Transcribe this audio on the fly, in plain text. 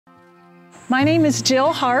My name is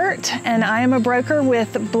Jill Hart, and I am a broker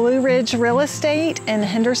with Blue Ridge Real Estate in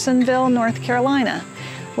Hendersonville, North Carolina.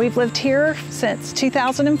 We've lived here since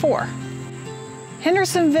 2004.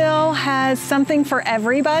 Hendersonville has something for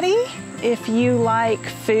everybody. If you like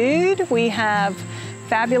food, we have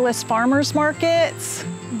fabulous farmers markets,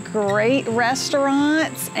 great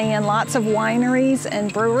restaurants, and lots of wineries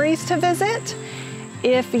and breweries to visit.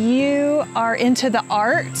 If you are into the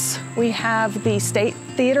arts, we have the State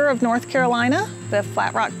Theater of North Carolina, the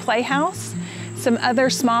Flat Rock Playhouse, some other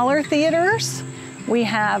smaller theaters. We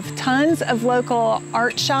have tons of local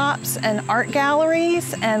art shops and art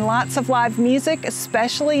galleries and lots of live music,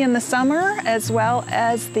 especially in the summer, as well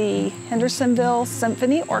as the Hendersonville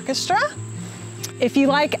Symphony Orchestra. If you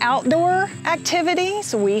like outdoor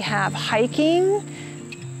activities, we have hiking,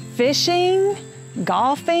 fishing,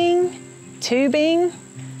 golfing, tubing,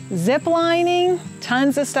 zip lining,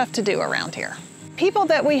 tons of stuff to do around here. People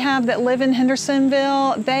that we have that live in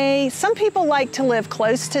Hendersonville, some people like to live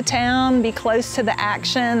close to town, be close to the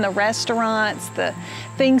action, the restaurants, the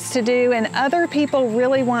things to do, and other people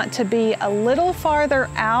really want to be a little farther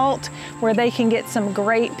out where they can get some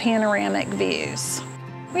great panoramic views.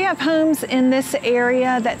 We have homes in this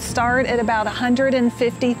area that start at about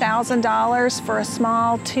 $150,000 for a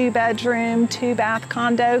small 2-bedroom, 2-bath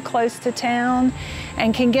condo close to town,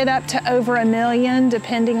 and can get up to over $1 million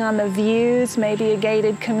depending on the views, maybe a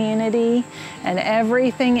gated community, and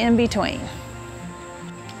everything in between.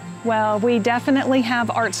 Well, we definitely have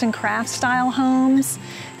arts and crafts style homes,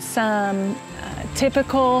 some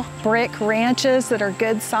typical brick ranches that are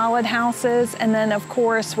good solid houses, and then of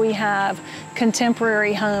course we have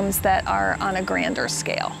contemporary homes that are on a grander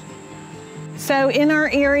scale. So in our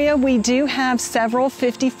area we do have several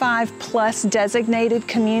 55+ designated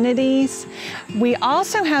communities. We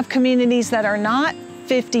also have communities that are not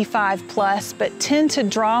 55+ but tend to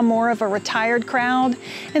draw more of a retired crowd,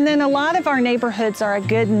 and then a lot of our neighborhoods are a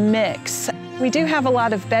good mix. We do have a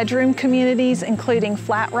lot of bedroom communities including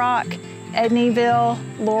Flat Rock, Edneyville,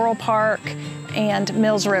 Laurel Park, and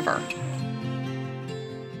Mills River.